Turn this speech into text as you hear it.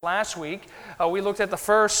Last week, we looked at the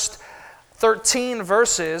first 13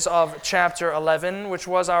 verses of chapter 11, which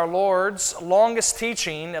was our Lord's longest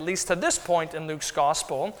teaching, at least to this point in Luke's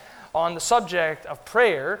Gospel, on the subject of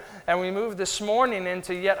prayer. And we moved this morning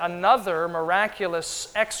into yet another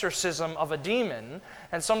miraculous exorcism of a demon.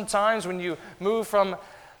 And sometimes when you move from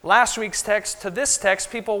last week's text to this text,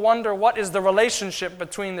 people wonder what is the relationship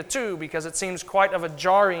between the two, because it seems quite of a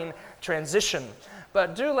jarring transition.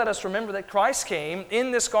 But do let us remember that Christ came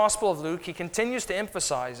in this Gospel of Luke. He continues to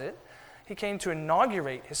emphasize it. He came to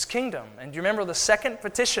inaugurate His kingdom. And do you remember the second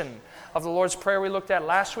petition of the Lord's Prayer we looked at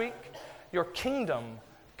last week? Your kingdom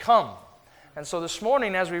come. And so this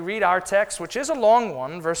morning, as we read our text, which is a long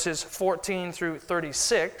one, verses 14 through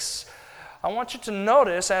 36, I want you to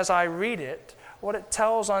notice as I read it what it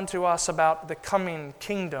tells unto us about the coming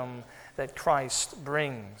kingdom that Christ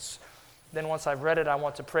brings. Then once I've read it, I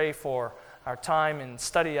want to pray for our time and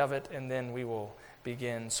study of it, and then we will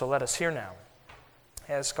begin. So let us hear now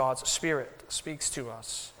as God's Spirit speaks to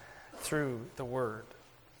us through the Word.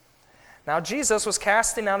 Now Jesus was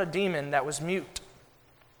casting out a demon that was mute.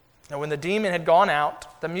 And when the demon had gone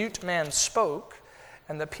out, the mute man spoke,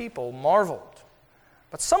 and the people marveled.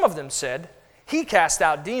 But some of them said, He cast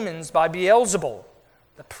out demons by Beelzebul,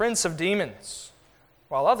 the prince of demons.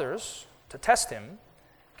 While others, to test him,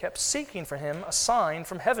 kept seeking for him a sign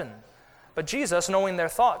from heaven. But Jesus, knowing their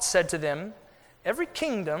thoughts, said to them, Every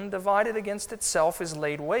kingdom divided against itself is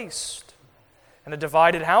laid waste, and a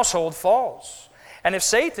divided household falls. And if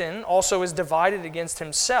Satan also is divided against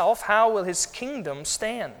himself, how will his kingdom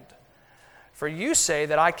stand? For you say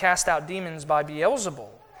that I cast out demons by Beelzebul.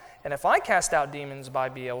 And if I cast out demons by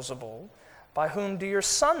Beelzebul, by whom do your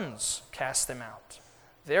sons cast them out?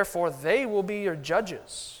 Therefore they will be your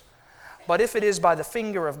judges. But if it is by the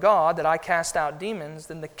finger of God that I cast out demons,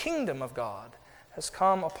 then the kingdom of God has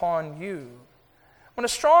come upon you. When a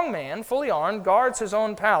strong man, fully armed, guards his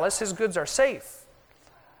own palace, his goods are safe.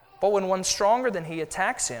 But when one stronger than he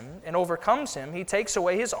attacks him and overcomes him, he takes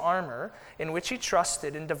away his armor in which he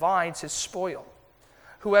trusted and divides his spoil.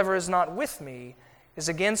 Whoever is not with me is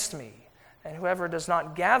against me, and whoever does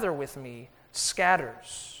not gather with me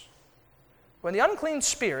scatters. When the unclean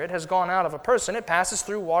spirit has gone out of a person, it passes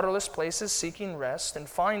through waterless places seeking rest, and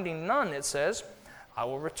finding none, it says, I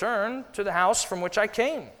will return to the house from which I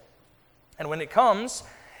came. And when it comes,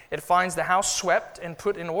 it finds the house swept and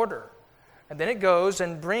put in order. And then it goes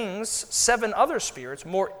and brings 7 other spirits,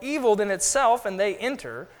 more evil than itself, and they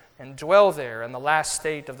enter and dwell there. And the last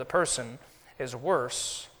state of the person is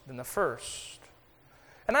worse than the first.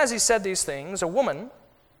 And as he said these things, a woman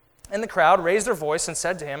in the crowd raised her voice and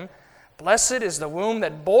said to him, Blessed is the womb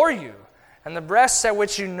that bore you, and the breasts at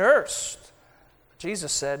which you nursed.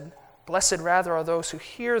 Jesus said, Blessed rather are those who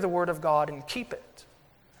hear the word of God and keep it.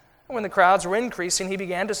 And when the crowds were increasing, he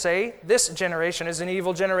began to say, This generation is an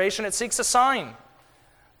evil generation. It seeks a sign.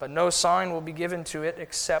 But no sign will be given to it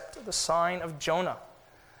except the sign of Jonah.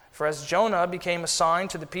 For as Jonah became a sign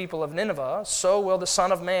to the people of Nineveh, so will the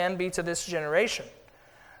Son of Man be to this generation.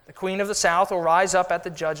 The queen of the south will rise up at the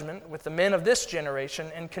judgment with the men of this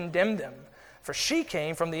generation and condemn them. For she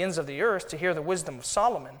came from the ends of the earth to hear the wisdom of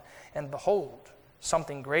Solomon, and behold,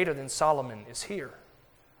 something greater than Solomon is here.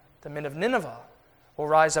 The men of Nineveh will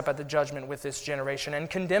rise up at the judgment with this generation and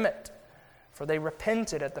condemn it. For they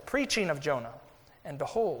repented at the preaching of Jonah, and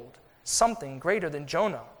behold, something greater than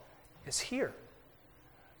Jonah is here.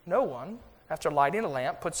 No one, after lighting a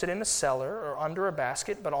lamp, puts it in a cellar or under a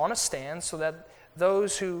basket, but on a stand, so that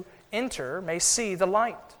those who enter may see the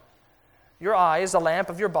light. Your eye is the lamp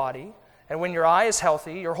of your body, and when your eye is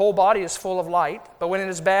healthy, your whole body is full of light, but when it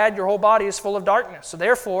is bad, your whole body is full of darkness. So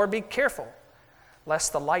therefore, be careful,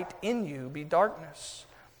 lest the light in you be darkness.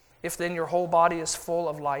 If then your whole body is full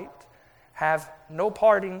of light, having no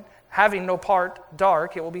part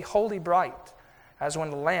dark, it will be wholly bright, as when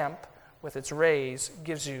the lamp with its rays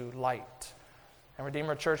gives you light. And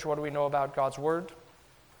Redeemer Church, what do we know about God's Word?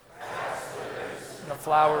 The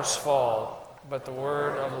flowers fall, but the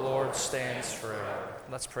word of the Lord stands forever.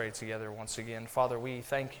 Let's pray together once again. Father, we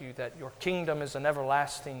thank you that your kingdom is an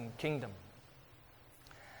everlasting kingdom,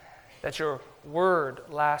 that your word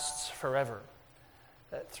lasts forever,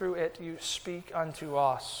 that through it you speak unto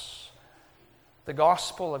us the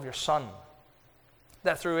gospel of your Son,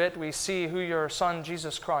 that through it we see who your Son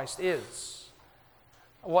Jesus Christ is,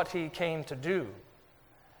 what he came to do,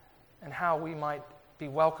 and how we might be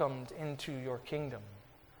welcomed into your kingdom.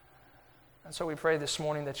 And so we pray this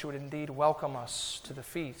morning that you would indeed welcome us to the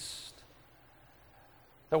feast,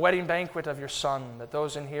 the wedding banquet of your Son, that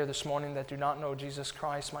those in here this morning that do not know Jesus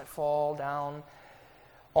Christ might fall down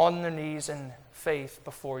on their knees in faith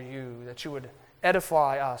before you, that you would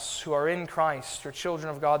edify us who are in Christ, your children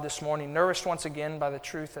of God this morning, nourished once again by the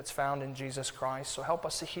truth that's found in Jesus Christ. So help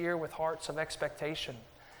us to hear with hearts of expectation,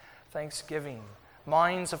 thanksgiving,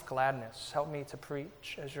 minds of gladness. Help me to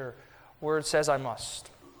preach as your word says I must,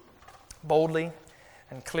 boldly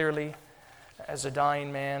and clearly as a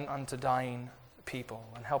dying man unto dying people.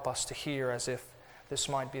 And help us to hear as if this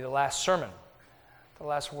might be the last sermon, the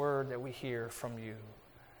last word that we hear from you.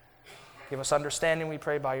 Give us understanding, we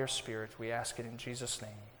pray, by your Spirit. We ask it in Jesus'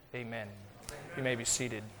 name. Amen. You may be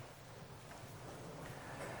seated.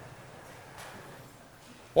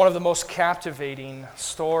 One of the most captivating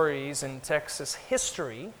stories in Texas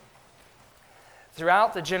history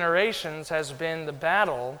throughout the generations has been the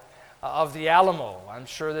Battle of the Alamo. I'm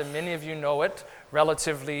sure that many of you know it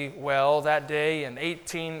relatively well. That day in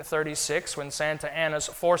 1836, when Santa Anna's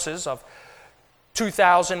forces of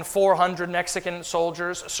 2,400 Mexican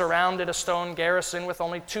soldiers surrounded a stone garrison with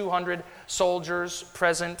only 200 soldiers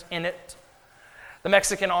present in it. The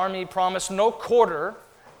Mexican army promised no quarter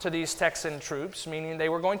to these Texan troops, meaning they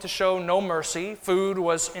were going to show no mercy. Food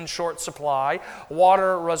was in short supply.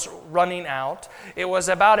 Water was running out. It was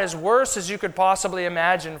about as worse as you could possibly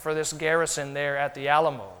imagine for this garrison there at the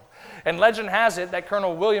Alamo. And legend has it that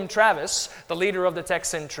Colonel William Travis, the leader of the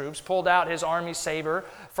Texan troops, pulled out his army saber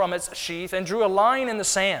from its sheath and drew a line in the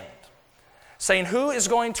sand, saying, "Who is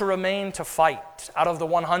going to remain to fight out of the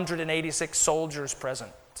 186 soldiers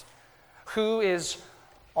present? Who is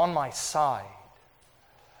on my side?"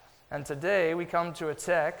 And today we come to a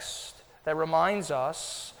text that reminds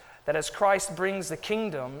us that as Christ brings the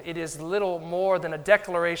kingdom, it is little more than a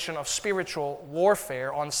declaration of spiritual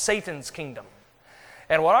warfare on Satan's kingdom.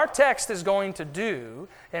 And what our text is going to do,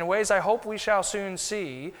 in ways I hope we shall soon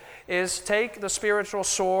see, is take the spiritual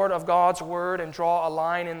sword of God's word and draw a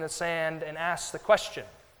line in the sand and ask the question,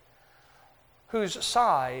 whose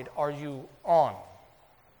side are you on?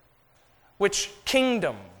 Which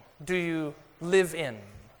kingdom do you live in?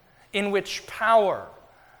 In which power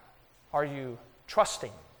are you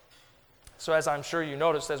trusting? So as I'm sure you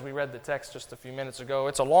noticed as we read the text just a few minutes ago,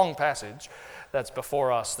 it's a long passage that's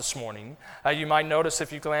before us this morning. You might notice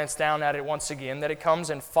if you glance down at it once again that it comes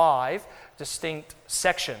in 5 distinct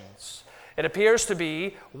sections. It appears to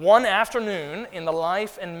be one afternoon in the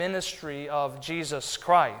life and ministry of Jesus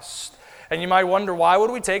Christ. And you might wonder, why would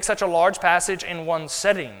we take such a large passage in one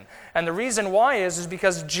setting? And the reason why is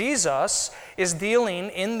because Jesus is dealing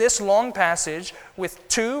in this long passage with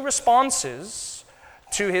 2 responses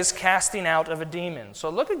to his casting out of a demon. So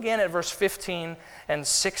look again at verse 15 and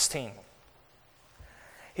 16.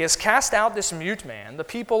 He has cast out this mute man. The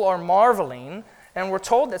people are marveling, and we're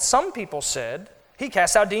told that some people said, he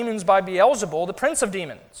cast out demons by Beelzebul, the prince of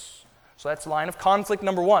demons. So that's line of conflict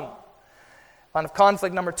number 1. Line of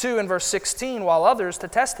conflict number 2 in verse 16, while others, to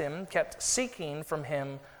test him, kept seeking from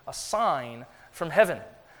him a sign from heaven.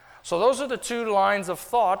 So those are the 2 lines of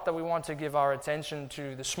thought that we want to give our attention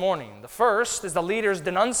to this morning. The first is the leader's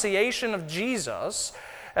denunciation of Jesus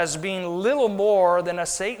as being little more than a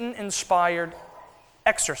Satan-inspired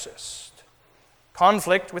exorcist.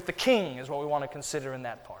 Conflict with the king is what we want to consider in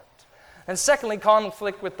that part. And secondly,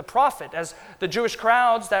 conflict with the prophet, as the Jewish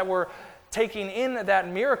crowds that were taking in that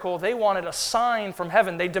miracle, they wanted a sign from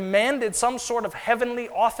heaven. They demanded some sort of heavenly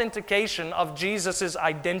authentication of Jesus'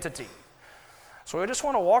 identity. So we just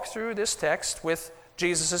want to walk through this text with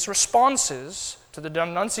Jesus' responses to the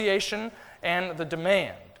denunciation and the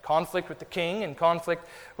demand. Conflict with the king and conflict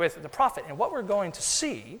with the prophet. And what we're going to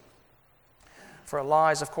see, for it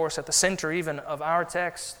lies, of course, at the center even of our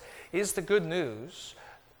text, is the good news.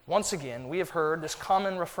 Once again, we have heard this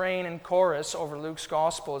common refrain and chorus over Luke's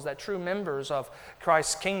gospel is that true members of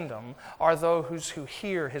Christ's kingdom are those who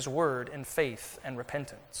hear his word in faith and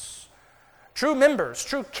repentance. True members,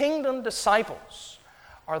 true kingdom disciples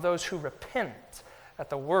are those who repent at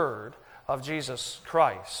the word of Jesus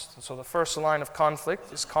Christ. And so the first line of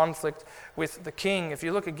conflict is conflict with the king. If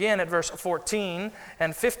you look again at verse 14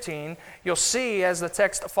 and 15, you'll see as the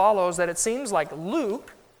text follows that it seems like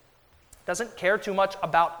Luke doesn't care too much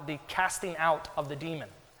about the casting out of the demon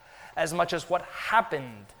as much as what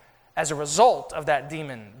happened as a result of that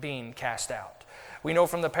demon being cast out. We know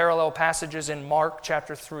from the parallel passages in Mark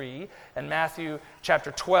chapter 3 and Matthew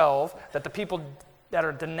chapter 12 that the people that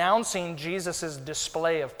are denouncing Jesus'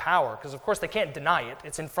 display of power, because of course they can't deny it,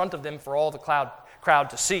 it's in front of them for all the crowd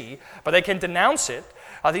to see, but they can denounce it.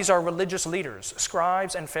 These are religious leaders,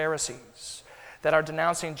 scribes and Pharisees, that are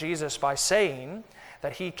denouncing Jesus by saying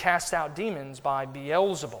that he cast out demons by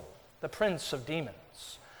Beelzebul, the prince of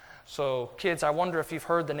demons. So kids, I wonder if you've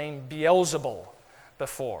heard the name Beelzebul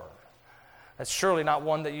before. That's surely not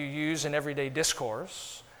one that you use in everyday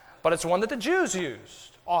discourse. but it's one that the Jews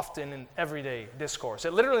used often in everyday discourse.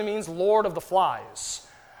 It literally means Lord of the Flies,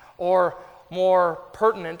 or more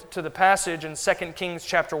pertinent to the passage in 2 Kings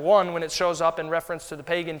chapter 1 when it shows up in reference to the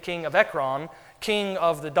pagan king of Ekron, king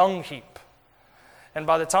of the dung heap. And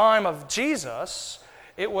by the time of Jesus,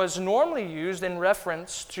 it was normally used in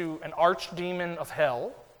reference to an archdemon of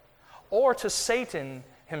hell or to Satan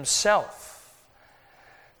himself.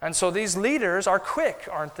 And so these leaders are quick,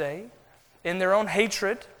 aren't they, in their own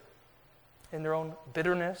hatred, in their own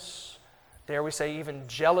bitterness, dare we say even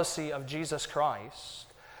jealousy of Jesus Christ,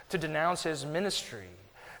 to denounce his ministry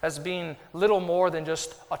as being little more than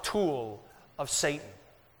just a tool of Satan.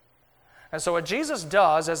 And so what Jesus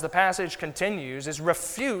does, as the passage continues, is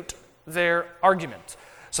refute their argument.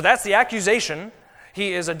 So that's the accusation.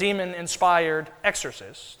 He is a demon-inspired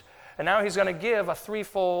exorcist. And now he's going to give a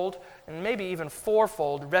threefold and maybe even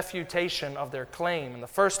fourfold refutation of their claim. And the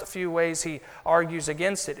first few ways he argues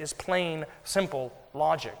against it is plain, simple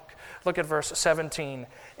logic. Look at verse 17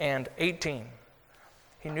 and 18.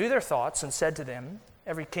 He knew their thoughts and said to them,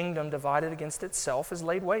 "Every kingdom divided against itself is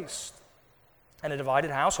laid waste, and a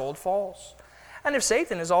divided household falls. And if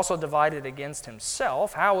Satan is also divided against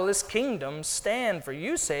himself, how will his kingdom stand? For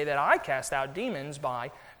you say that I cast out demons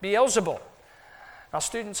by Beelzebul." Now,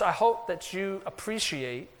 students, I hope that you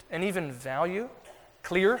appreciate and even value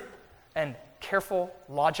clear and careful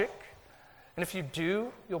logic. And if you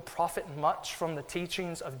do, you'll profit much from the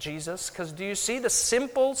teachings of Jesus. Because do you see the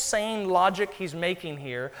simple, sane logic he's making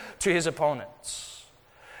here to his opponents?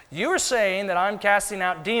 You are saying that I'm casting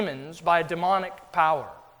out demons by a demonic power,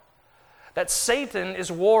 that Satan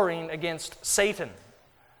is warring against Satan.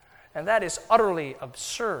 And that is utterly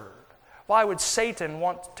absurd. Why would Satan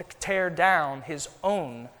want to tear down his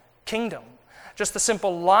own kingdom? Just the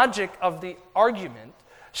simple logic of the argument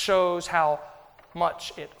shows how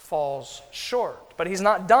much it falls short. But he's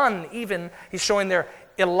not done even, he's showing their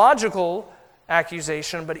illogical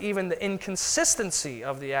accusation, but even the inconsistency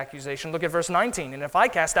of the accusation. Look at verse 19. "And if I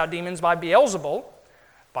cast out demons by Beelzebul,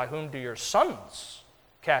 by whom do your sons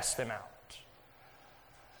cast them out?"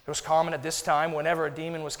 It was common at this time, whenever a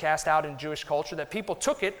demon was cast out in Jewish culture, that people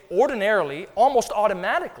took it ordinarily, almost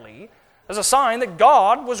automatically, as a sign that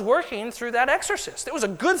God was working through that exorcist. It was a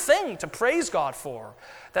good thing to praise God for,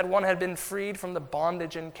 that one had been freed from the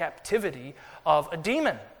bondage and captivity of a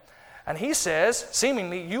demon. And he says,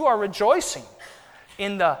 seemingly, you are rejoicing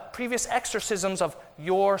in the previous exorcisms of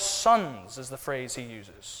your sons, is the phrase he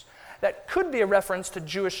uses. That could be a reference to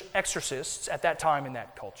Jewish exorcists at that time in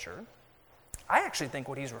that culture. I actually think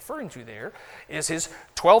what he's referring to there is his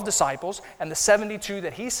 12 disciples and the 72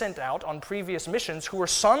 that he sent out on previous missions who were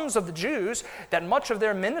sons of the Jews, that much of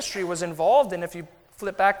their ministry was involved in, if you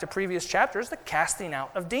flip back to previous chapters, the casting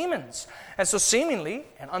out of demons. And so seemingly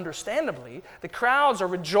and understandably, the crowds are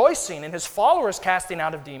rejoicing in his followers casting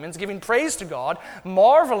out of demons, giving praise to God,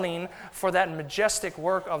 marveling for that majestic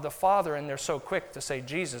work of the Father, and they're so quick to say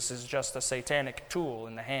Jesus is just a satanic tool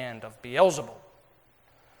in the hand of Beelzebul.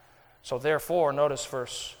 So therefore, notice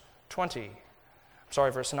verse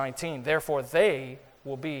 19, "Therefore they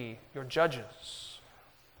will be your judges."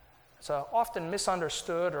 It's an often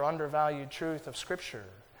misunderstood or undervalued truth of Scripture.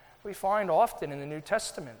 We find often in the New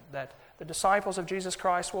Testament that the disciples of Jesus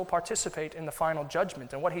Christ will participate in the final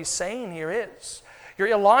judgment. And what he's saying here is, you're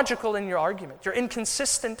illogical in your argument. You're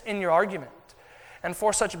inconsistent in your argument. And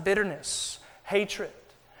for such bitterness, hatred,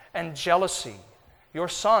 and jealousy, your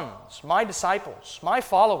sons, my disciples, my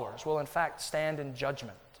followers, will in fact stand in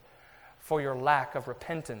judgment for your lack of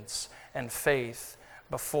repentance and faith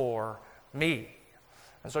before me.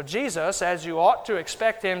 And so Jesus, as you ought to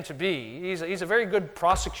expect him to be, he's a very good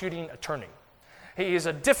prosecuting attorney. He is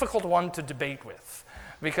a difficult one to debate with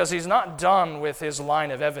because he's not done with his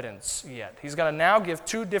line of evidence yet. He's going to now give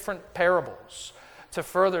two different parables to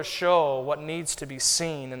further show what needs to be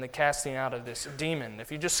seen in the casting out of this demon.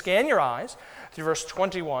 If you just scan your eyes through verse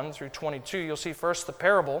 21 through 22, you'll see first the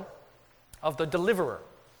parable of the deliverer.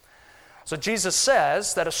 So Jesus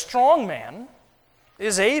says that a strong man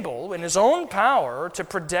is able in his own power to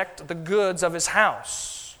protect the goods of his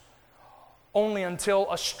house, only until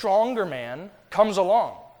a stronger man comes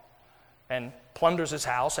along and plunders his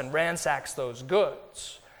house and ransacks those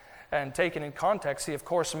goods. And taken in context, he of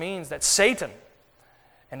course means that Satan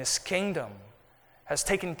and his kingdom has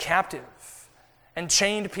taken captive and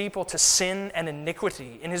chained people to sin and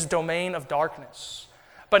iniquity in his domain of darkness.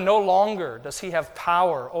 But no longer does he have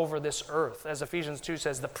power over this earth, as Ephesians 2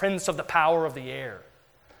 says, the prince of the power of the air.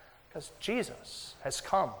 Because Jesus has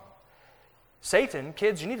come. Satan,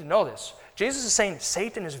 kids, you need to know this. Jesus is saying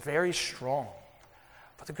Satan is very strong.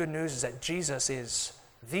 But the good news is that Jesus is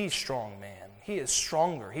the strong man. He is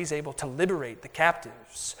stronger. He's able to liberate the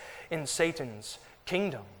captives in Satan's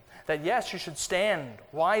kingdom. That yes, you should stand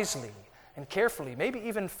wisely and carefully, maybe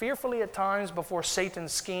even fearfully at times before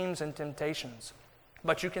Satan's schemes and temptations.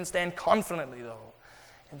 But you can stand confidently, though,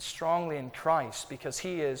 and strongly in Christ, because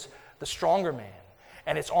He is the stronger man.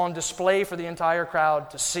 And it's on display for the entire crowd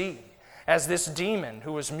to see, as this demon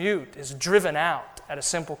who was mute is driven out at a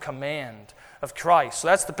simple command of Christ. So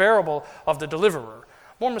that's the parable of the deliverer.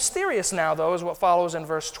 More mysterious now, though, is what follows in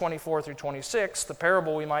verse 24 through 26, the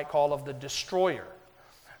parable we might call of the destroyer.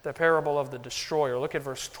 The parable of the destroyer. Look at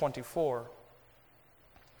verse 24.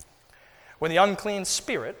 When the unclean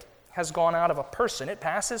spirit has gone out of a person, it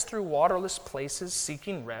passes through waterless places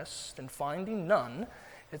seeking rest, and finding none,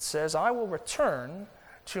 it says, I will return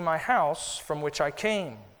to my house from which I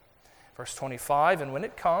came. Verse 25, and when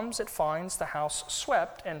it comes, it finds the house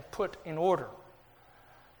swept and put in order.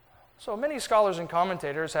 So many scholars and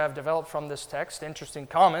commentators have developed from this text interesting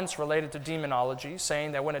comments related to demonology,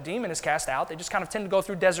 saying that when a demon is cast out, they just kind of tend to go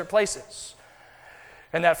through desert places.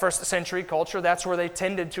 In that first century culture, that's where they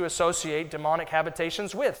tended to associate demonic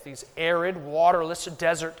habitations with, these arid, waterless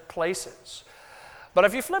desert places. But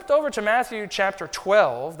if you flipped over to Matthew chapter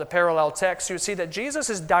 12, the parallel text, you would see that Jesus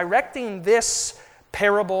is directing this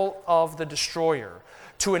parable of the destroyer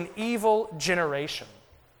to an evil generation,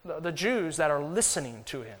 the Jews that are listening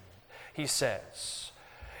to him, he says.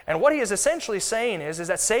 And what he is essentially saying is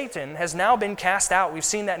that Satan has now been cast out. We've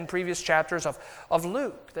seen that in previous chapters of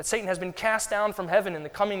Luke, that Satan has been cast down from heaven in the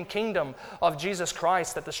coming kingdom of Jesus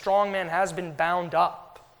Christ, that the strong man has been bound up.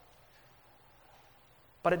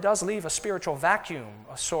 But it does leave a spiritual vacuum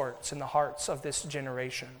of sorts in the hearts of this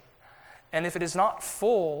generation. And if it is not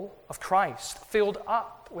full of Christ, filled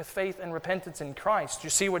up with faith and repentance in Christ, you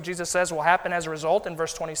see what Jesus says will happen as a result in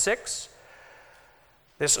verse 26?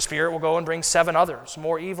 This spirit will go and bring 7 others,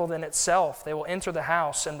 more evil than itself. They will enter the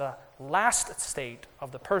house, and the last state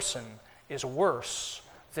of the person is worse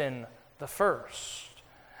than the first.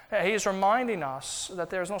 He is reminding us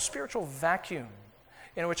that there is no spiritual vacuum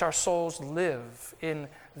in which our souls live in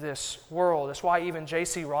this world. That's why even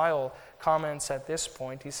J.C. Ryle comments at this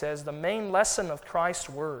point. He says, the main lesson of Christ's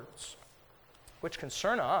words, which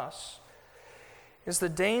concern us, is the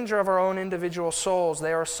danger of our own individual souls.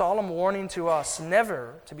 They are a solemn warning to us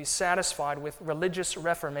never to be satisfied with religious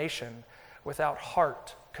reformation without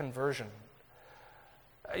heart conversion.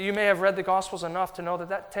 You may have read the Gospels enough to know that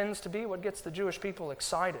that tends to be what gets the Jewish people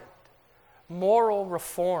excited. Moral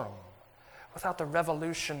reform without the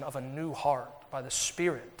revolution of a new heart by the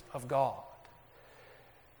Spirit of God.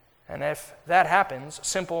 And if that happens,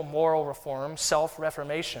 simple moral reform,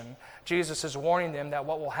 self-reformation, Jesus is warning them that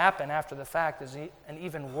what will happen after the fact is an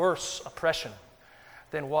even worse oppression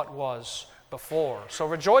than what was before. So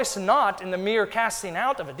rejoice not in the mere casting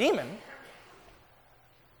out of a demon.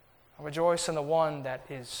 Rejoice in the one that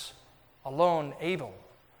is alone able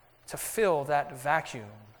to fill that vacuum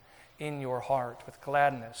in your heart with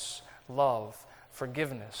gladness, love,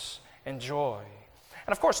 forgiveness, and joy.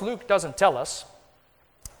 And of course, Luke doesn't tell us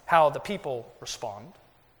how the people respond,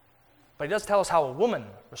 but he does tell us how a woman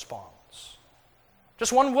responds.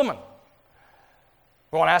 Just one woman.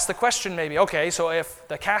 We want to ask the question maybe, okay, so if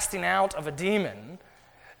the casting out of a demon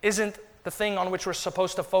isn't the thing on which we're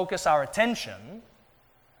supposed to focus our attention,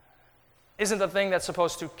 isn't the thing that's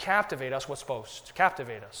supposed to captivate us what's supposed to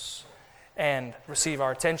captivate us and receive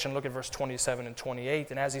our attention? Look at verse 27 and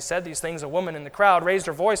 28. And as he said these things, a woman in the crowd raised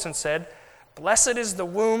her voice and said, "Blessed is the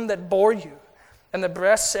womb that bore you, and the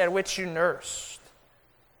breasts at which you nursed."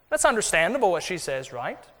 That's understandable what she says,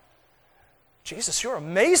 right? Jesus, you're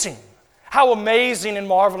amazing. How amazing and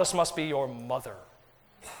marvelous must be your mother.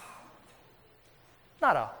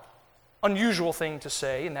 Not an unusual thing to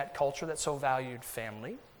say in that culture that so valued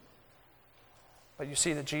family. But you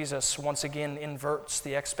see that Jesus once again inverts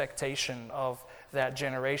the expectation of that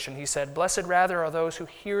generation. He said, "Blessed rather are those who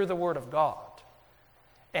hear the word of God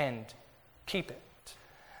and keep it."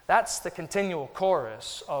 That's the continual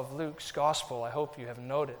chorus of Luke's gospel, I hope you have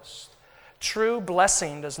noticed. True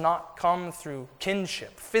blessing does not come through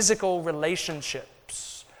kinship, physical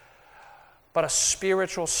relationships, but a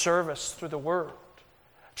spiritual service through the word.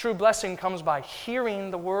 True blessing comes by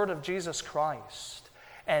hearing the word of Jesus Christ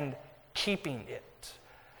and keeping it.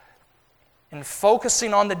 And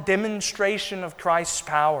focusing on the demonstration of Christ's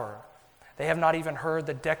power, they have not even heard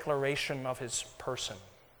the declaration of his person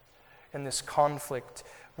in this conflict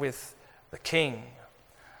with the king.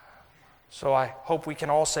 So I hope we can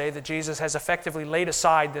all say that Jesus has effectively laid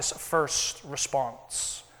aside this first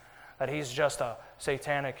response, that he's just a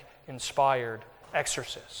satanic-inspired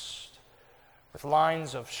exorcist, with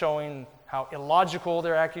lines of showing how illogical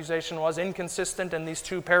their accusation was, inconsistent in these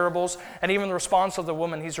two parables, and even the response of the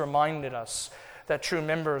woman, he's reminded us that true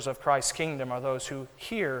members of Christ's kingdom are those who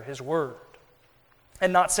hear his word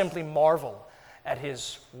and not simply marvel at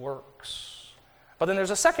his works. But then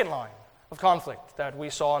there's a second line of conflict that we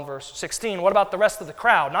saw in verse 16. What about the rest of the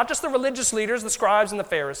crowd? Not just the religious leaders, the scribes and the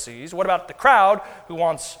Pharisees. What about the crowd who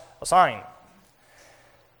wants a sign?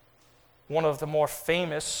 One of the more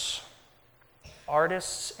famous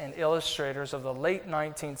artists and illustrators of the late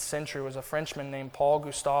 19th century was a Frenchman named Paul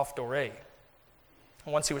Gustave Doré.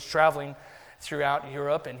 Once he was traveling throughout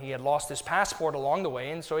Europe, and he had lost his passport along the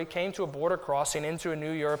way, and so he came to a border crossing into a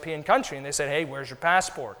new European country, and they said, "Hey, where's your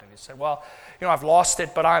passport?" And he said, "Well, I've lost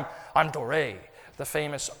it, but I'm Doré, the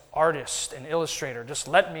famous artist and illustrator. Just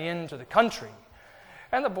let me into the country."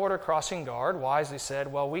 And the border crossing guard wisely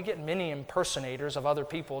said, "Well, we get many impersonators of other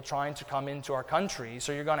people trying to come into our country,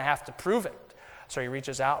 so you're going to have to prove it." So he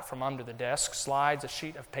reaches out from under the desk, slides a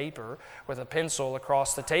sheet of paper with a pencil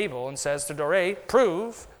across the table, and says to Doré,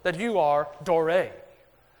 "Prove that you are Doré."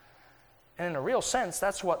 And in a real sense,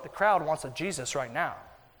 that's what the crowd wants of Jesus right now.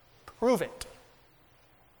 Prove it.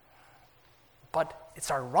 But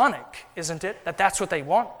it's ironic, isn't it, that that's what they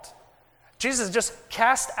want. Jesus just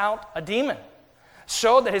cast out a demon,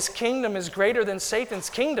 showed that his kingdom is greater than Satan's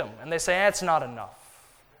kingdom, and they say, "That's not enough.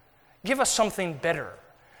 Give us something better.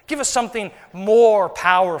 Give us something more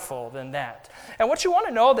powerful than that." And what you want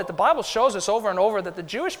to know, that the Bible shows us over and over, that the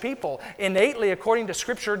Jewish people innately, according to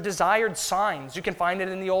Scripture, desired signs. You can find it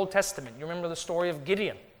in the Old Testament. You remember the story of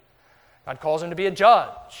Gideon. God calls him to be a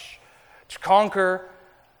judge, to conquer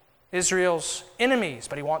Israel's enemies,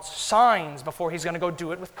 but he wants signs before he's going to go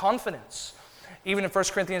do it with confidence. Even in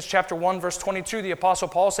 1 Corinthians chapter 1, verse 22, the Apostle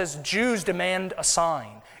Paul says, "Jews demand a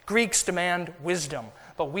sign, Greeks demand wisdom,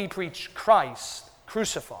 but we preach Christ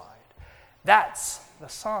crucified." That's the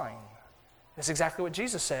sign. That's exactly what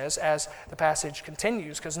Jesus says as the passage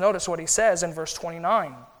continues, because notice what he says in verse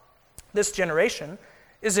 29. "This generation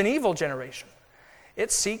is an evil generation. It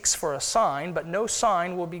seeks for a sign, but no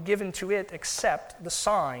sign will be given to it except the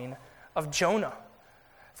sign of Jonah.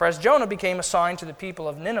 For as Jonah became a sign to the people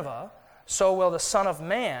of Nineveh, so will the Son of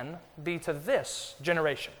Man be to this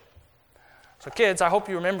generation." So kids, I hope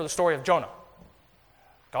you remember the story of Jonah.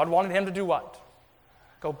 God wanted him to do what?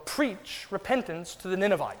 Go preach repentance to the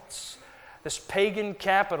Ninevites, this pagan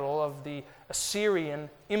capital of the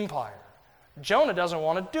Assyrian Empire. Jonah doesn't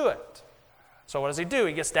want to do it. So what does he do?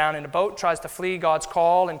 He gets down in a boat, tries to flee God's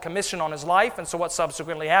call and commission on his life, and so what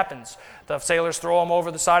subsequently happens? The sailors throw him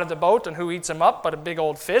over the side of the boat, and who eats him up but a big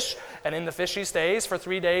old fish? And in the fish he stays for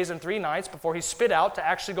 3 days and 3 nights before he's spit out to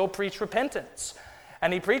actually go preach repentance.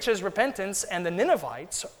 And he preaches repentance, and the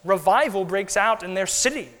Ninevites, revival breaks out in their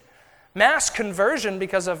city. Mass conversion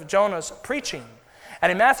because of Jonah's preaching.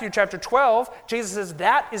 And in Matthew chapter 12, Jesus says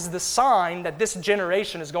that is the sign that this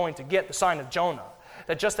generation is going to get, the sign of Jonah.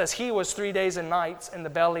 That just as he was 3 days and nights in the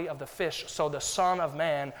belly of the fish, so the Son of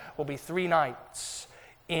Man will be 3 nights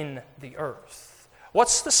in the earth.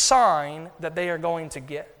 What's the sign that they are going to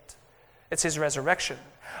get? It's his resurrection.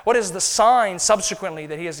 What is the sign subsequently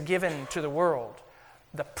that he has given to the world?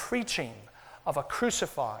 The preaching of a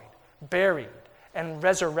crucified, buried, and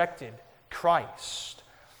resurrected Christ.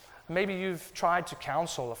 Maybe you've tried to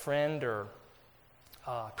counsel a friend or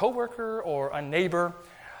a coworker or a neighbor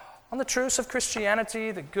on the truths of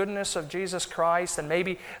Christianity, the goodness of Jesus Christ, and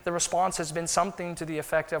maybe the response has been something to the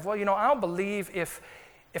effect of, "Well, I'll believe if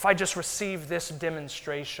I just receive this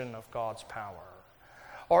demonstration of God's power.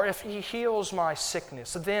 Or if he heals my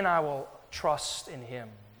sickness, then I will trust in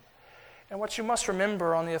him." And what you must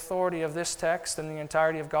remember on the authority of this text and the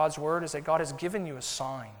entirety of God's Word is that God has given you a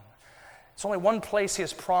sign. It's only one place he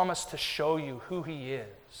has promised to show you who he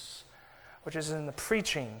is, which is in the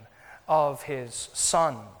preaching of his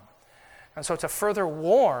Son. And so to further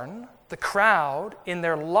warn the crowd in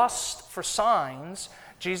their lust for signs,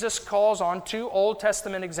 Jesus calls on 2 Old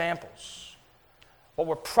Testament examples. What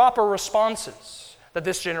were proper responses that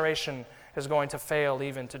this generation is going to fail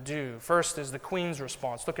even to do. First is the queen's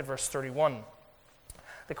response. Look at verse 31.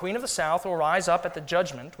 "The queen of the south will rise up at the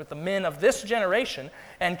judgment with the men of this generation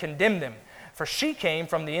and condemn them. For she came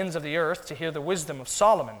from the ends of the earth to hear the wisdom of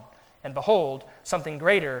Solomon. And behold, something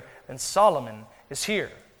greater than Solomon is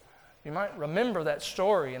here." You might remember that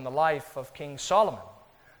story in the life of King Solomon.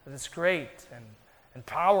 This great and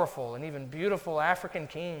powerful and even beautiful African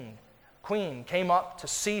queen came up to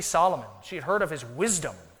see Solomon. She had heard of his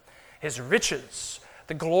wisdom, his riches,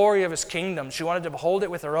 the glory of his kingdom. She wanted to behold it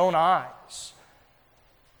with her own eyes.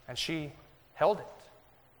 And she held it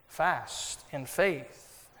fast in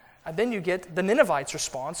faith. And then you get the Ninevites'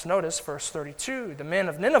 response. Notice verse 32. The men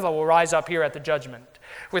of Nineveh will rise up here at the judgment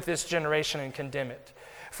with this generation and condemn it.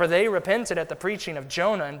 For they repented at the preaching of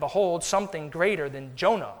Jonah, and behold, something greater than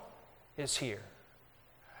Jonah is here.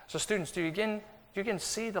 So students, do you again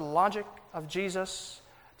see the logic of Jesus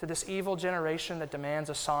to this evil generation that demands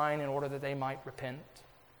a sign in order that they might repent?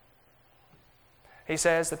 He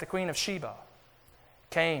says that the Queen of Sheba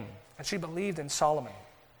came, and she believed in Solomon.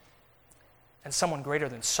 And someone greater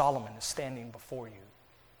than Solomon is standing before you.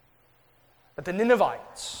 But the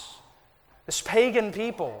Ninevites, this pagan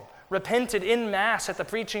people, repented en masse at the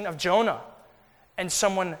preaching of Jonah, and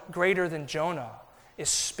someone greater than Jonah is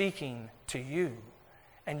speaking to you,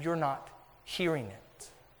 and you're not hearing it.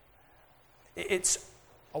 It's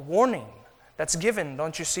a warning that's given,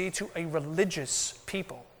 don't you see, to a religious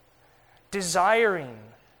people, desiring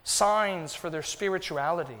signs for their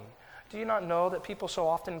spirituality. Do you not know that people so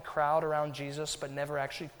often crowd around Jesus but never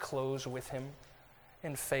actually close with him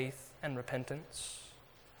in faith and repentance?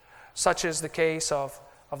 Such is the case of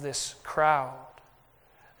this crowd.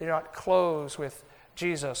 They do not close with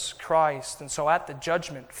Jesus Christ. And so at the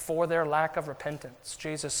judgment for their lack of repentance,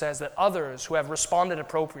 Jesus says that others who have responded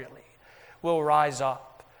appropriately will rise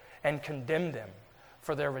up and condemn them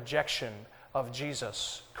for their rejection of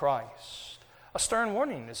Jesus Christ. A stern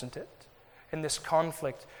warning, isn't it, in this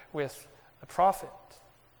conflict with the prophet?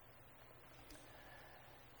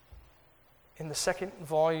 In the second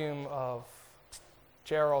volume of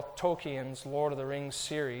J.R.R. Tolkien's Lord of the Rings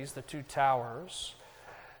series, The Two Towers,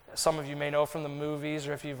 some of you may know from the movies,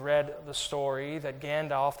 or if you've read the story, that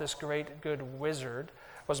Gandalf, this great good wizard,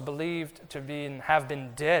 was believed to have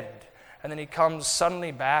been dead. And then he comes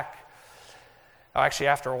suddenly back. Actually,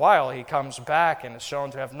 after a while, he comes back and is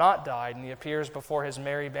shown to have not died, and he appears before his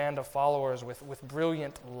merry band of followers with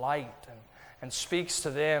brilliant light and speaks to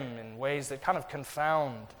them in ways that kind of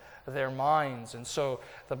confound their minds. And so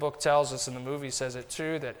the book tells us, and the movie says it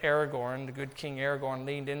too, that Aragorn, the good King Aragorn,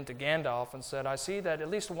 leaned into Gandalf and said, "I see that at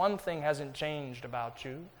least one thing hasn't changed about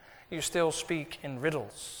you. You still speak in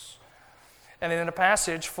riddles." And in a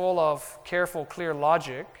passage full of careful, clear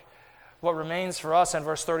logic, what remains for us in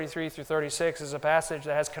verse 33 through 36 is a passage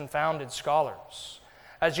that has confounded scholars.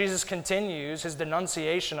 As Jesus continues his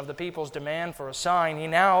denunciation of the people's demand for a sign, he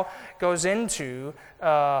now goes into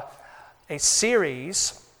a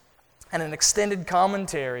series and an extended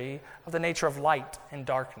commentary of the nature of light and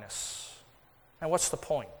darkness. Now, what's the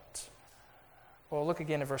point? Well, look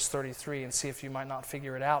again at verse 33 and see if you might not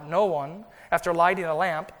figure it out. No one, after lighting a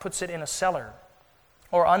lamp, puts it in a cellar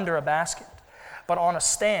or under a basket, but on a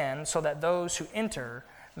stand, so that those who enter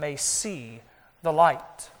may see the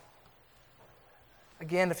light.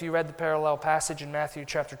 Again, if you read the parallel passage in Matthew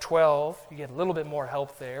chapter 12, you get a little bit more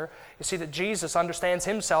help there. You see that Jesus understands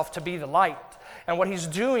himself to be the light. And what he's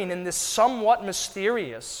doing in this somewhat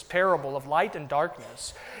mysterious parable of light and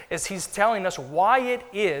darkness is he's telling us why it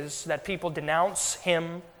is that people denounce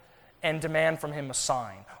him and demand from him a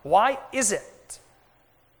sign. Why is it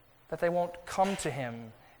that they won't come to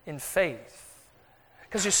him in faith?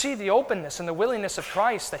 Because you see the openness and the willingness of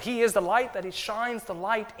Christ, that he is the light, that he shines the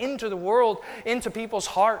light into the world, into people's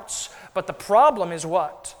hearts. But the problem is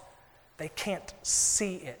what? They can't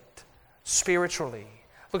see it spiritually.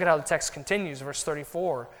 Look at how the text continues, verse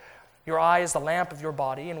 34. Your eye is the lamp of your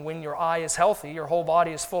body, and when your eye is healthy, your whole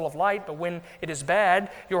body is full of light. But when it is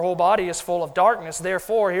bad, your whole body is full of darkness.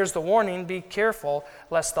 Therefore, here's the warning, be careful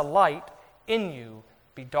lest the light in you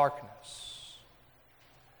be darkness.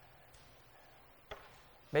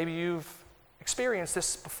 Maybe you've experienced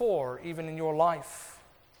this before, even in your life.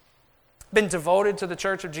 Been devoted to the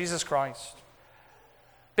Church of Jesus Christ.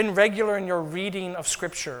 Been regular in your reading of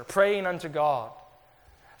Scripture, praying unto God.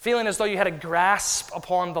 Feeling as though you had a grasp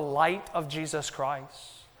upon the light of Jesus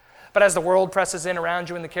Christ. But as the world presses in around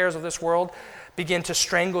you and the cares of this world begin to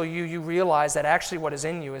strangle you, you realize that actually what is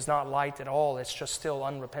in you is not light at all. It's just still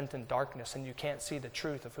unrepentant darkness, and you can't see the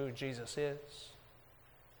truth of who Jesus is.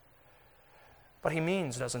 But he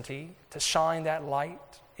means, doesn't he, to shine that light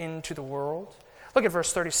into the world? Look at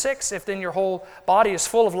verse 36. If then your whole body is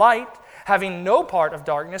full of light, having no part of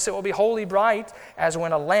darkness, it will be wholly bright, as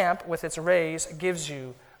when a lamp with its rays gives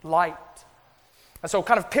you light. And so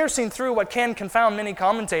kind of piercing through what can confound many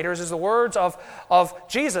commentators is the words of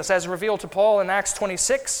Jesus as revealed to Paul in Acts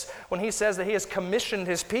 26, when he says that he has commissioned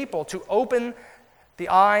his people to open the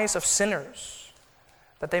eyes of sinners,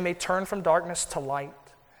 that they may turn from darkness to light,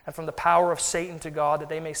 and from the power of Satan to God, that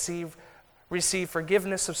they may receive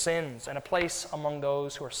forgiveness of sins and a place among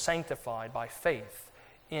those who are sanctified by faith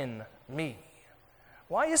in me.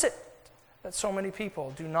 Why is it that so many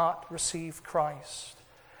people do not receive Christ?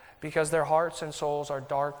 because their hearts and souls are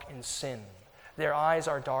dark in sin. Their eyes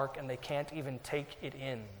are dark and they can't even take it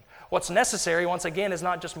in. What's necessary, once again, is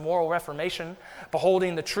not just moral reformation,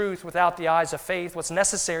 beholding the truth without the eyes of faith. What's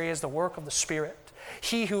necessary is the work of the Spirit.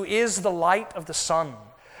 He who is the light of the sun,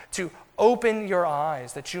 to open your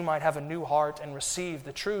eyes that you might have a new heart and receive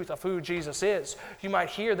the truth of who Jesus is. You might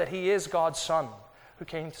hear that He is God's Son who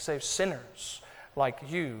came to save sinners like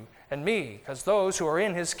you and me, because those who are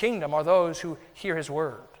in His kingdom are those who hear His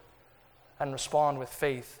word and respond with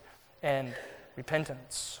faith and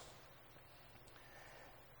repentance.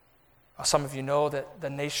 Some of you know that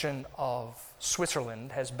the nation of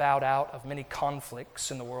Switzerland has bowed out of many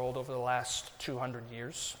conflicts in the world over the last 200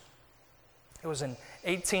 years. It was in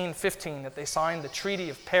 1815 that they signed the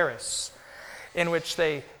Treaty of Paris, in which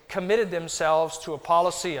they committed themselves to a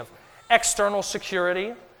policy of external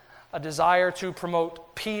security, a desire to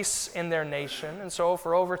promote peace in their nation. And so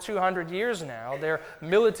for over 200 years now, their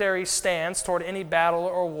military stance toward any battle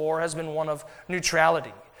or war has been one of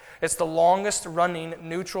neutrality. It's the longest running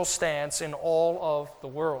neutral stance in all of the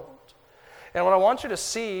world. And what I want you to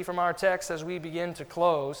see from our text as we begin to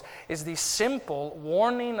close is the simple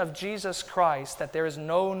warning of Jesus Christ that there is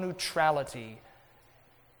no neutrality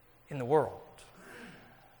in the world.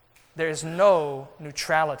 There is no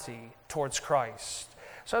neutrality towards Christ.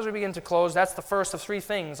 So as we begin to close, that's the first of three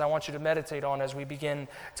things I want you to meditate on as we begin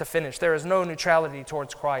to finish. There is no neutrality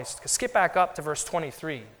towards Christ. Skip back up to verse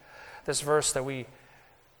 23, this verse that we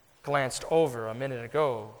glanced over a minute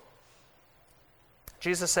ago.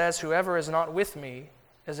 Jesus says, "Whoever is not with me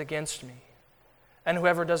is against me, and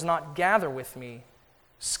whoever does not gather with me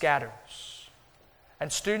scatters."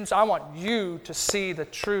 And students, I want you to see the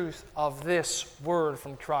truth of this word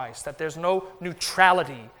from Christ, that there's no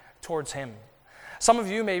neutrality towards Him. Some of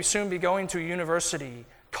you may soon be going to a university,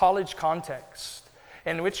 college context,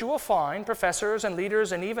 in which you will find professors and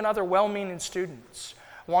leaders and even other well-meaning students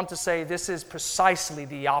want to say this is precisely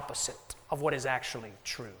the opposite of what is actually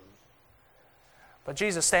true. But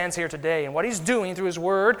Jesus stands here today, and what He's doing through His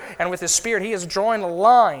Word and with His Spirit, He is drawing a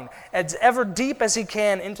line as ever deep as He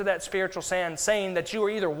can into that spiritual sand, saying that you are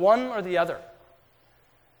either one or the other.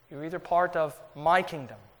 You're either part of my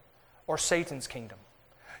kingdom or Satan's kingdom.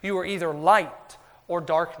 You are either light or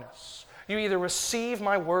darkness. You either receive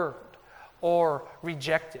my Word or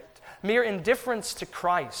reject it. Mere indifference to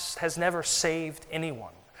Christ has never saved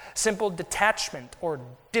anyone. Simple detachment or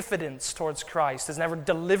diffidence towards Christ has never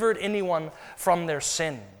delivered anyone from their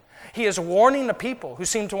sin. He is warning the people who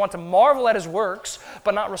seem to want to marvel at His works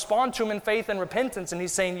but not respond to Him in faith and repentance, and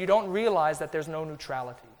He's saying, you don't realize that there's no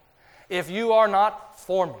neutrality. If you are not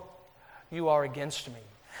for me, you are against me.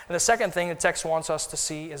 And the second thing the text wants us to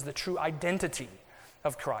see is the true identity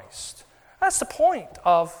of Christ. That's the point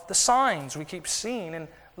of the signs we keep seeing in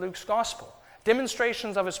Luke's gospel.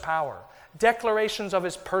 Demonstrations of His power, declarations of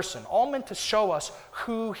His person, all meant to show us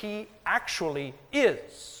who He actually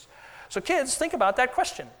is. So kids, think about that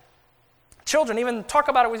question. Children, even talk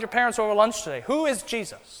about it with your parents over lunch today. Who is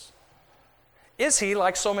Jesus? Is He,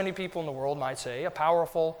 like so many people in the world might say, a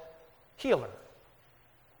powerful healer,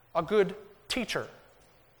 a good teacher,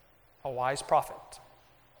 a wise prophet?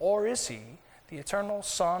 Or is He the eternal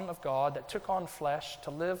Son of God that took on flesh to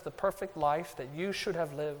live the perfect life that you should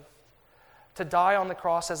have lived, to die on the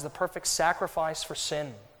cross as the perfect sacrifice for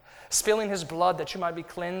sin, spilling His blood that you might be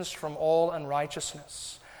cleansed from all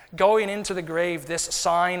unrighteousness, going into the grave, this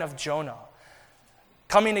sign of Jonah,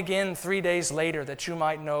 coming again 3 days later that you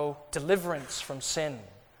might know deliverance from sin,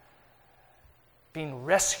 being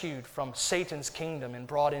rescued from Satan's kingdom and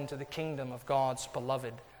brought into the kingdom of God's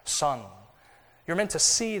beloved Son. You're meant to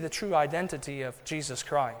see the true identity of Jesus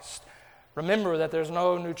Christ. Remember that there's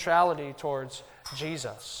no neutrality towards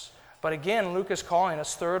Jesus. But again, Luke is calling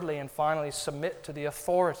us thirdly and finally submit to the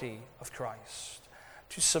authority of Christ.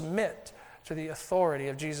 To submit to the authority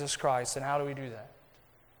of Jesus Christ. And how do we do that?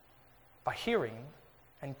 By hearing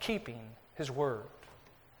and keeping His Word.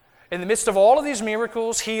 In the midst of all of these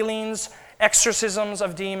miracles, healings, exorcisms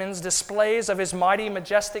of demons, displays of His mighty,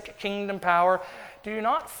 majestic kingdom power, do you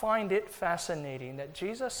not find it fascinating that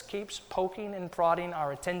Jesus keeps poking and prodding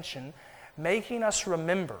our attention, making us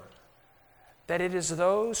remember that it is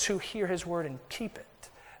those who hear His Word and keep it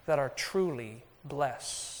that are truly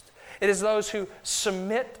blessed. It is those who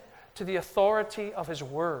submit to the authority of His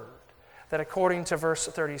Word that, according to verse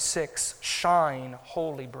 36, shine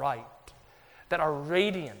wholly bright, that are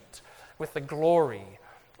radiant with the glory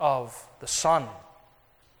of the Son.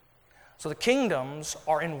 So the kingdoms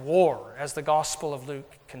are in war as the Gospel of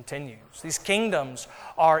Luke continues. These kingdoms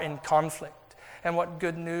are in conflict. And what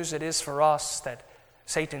good news it is for us that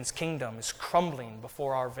Satan's kingdom is crumbling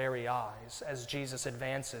before our very eyes as Jesus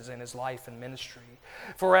advances in his life and ministry.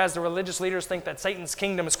 For whereas the religious leaders think that Satan's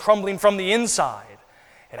kingdom is crumbling from the inside,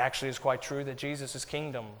 it actually is quite true that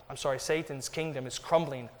Satan's kingdom is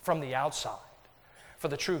crumbling from the outside. For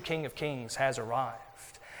the true King of Kings has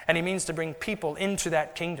arrived. And he means to bring people into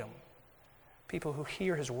that kingdom. People who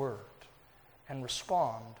hear his word and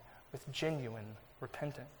respond with genuine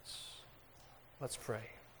repentance. Let's pray.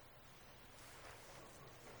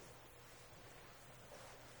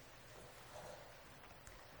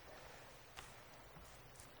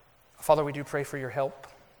 Father, we do pray for your help,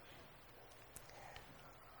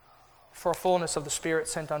 for a fullness of the Spirit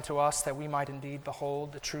sent unto us, that we might indeed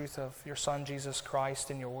behold the truth of your Son, Jesus Christ,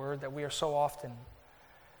 in your word, that we are so often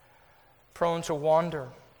prone to wander,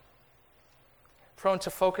 prone to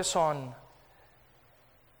focus on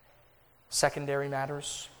secondary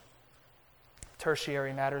matters,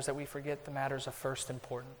 tertiary matters, that we forget the matters of first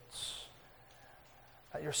importance.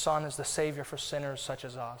 That your Son is the Savior for sinners such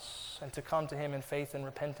as us, and to come to him in faith and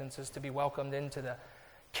repentance is to be welcomed into the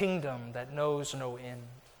kingdom that knows no end.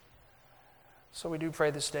 So we do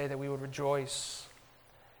pray this day that we would rejoice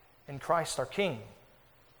in Christ our King,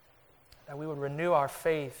 that we would renew our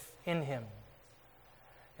faith in him,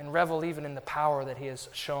 and revel even in the power that he has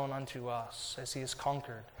shown unto us as he has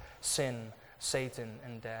conquered sin, Satan,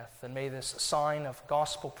 and death. And may this sign of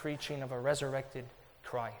gospel preaching of a resurrected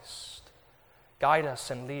Christ guide us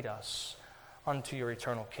and lead us unto your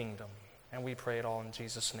eternal kingdom. And we pray it all in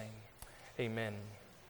Jesus' name. Amen.